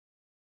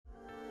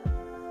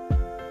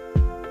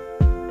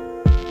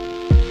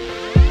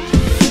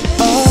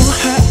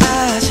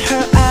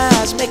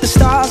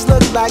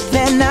like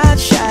they're not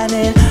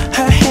shining.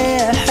 Her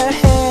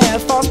hair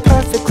falls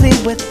perfectly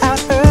without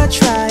her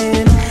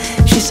trying.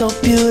 She's so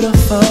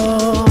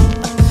beautiful,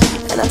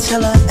 and I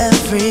tell her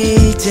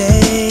every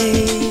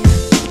day.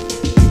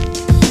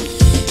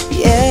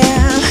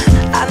 Yeah,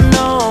 I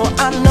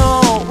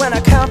know, when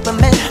I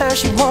compliment her,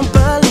 she won't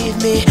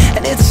believe me.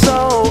 And it's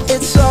so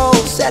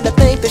sad to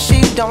think that she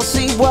don't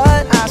see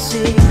what I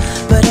see.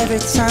 But every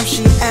time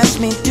she asks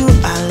me, do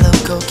I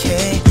look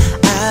okay,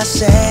 I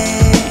say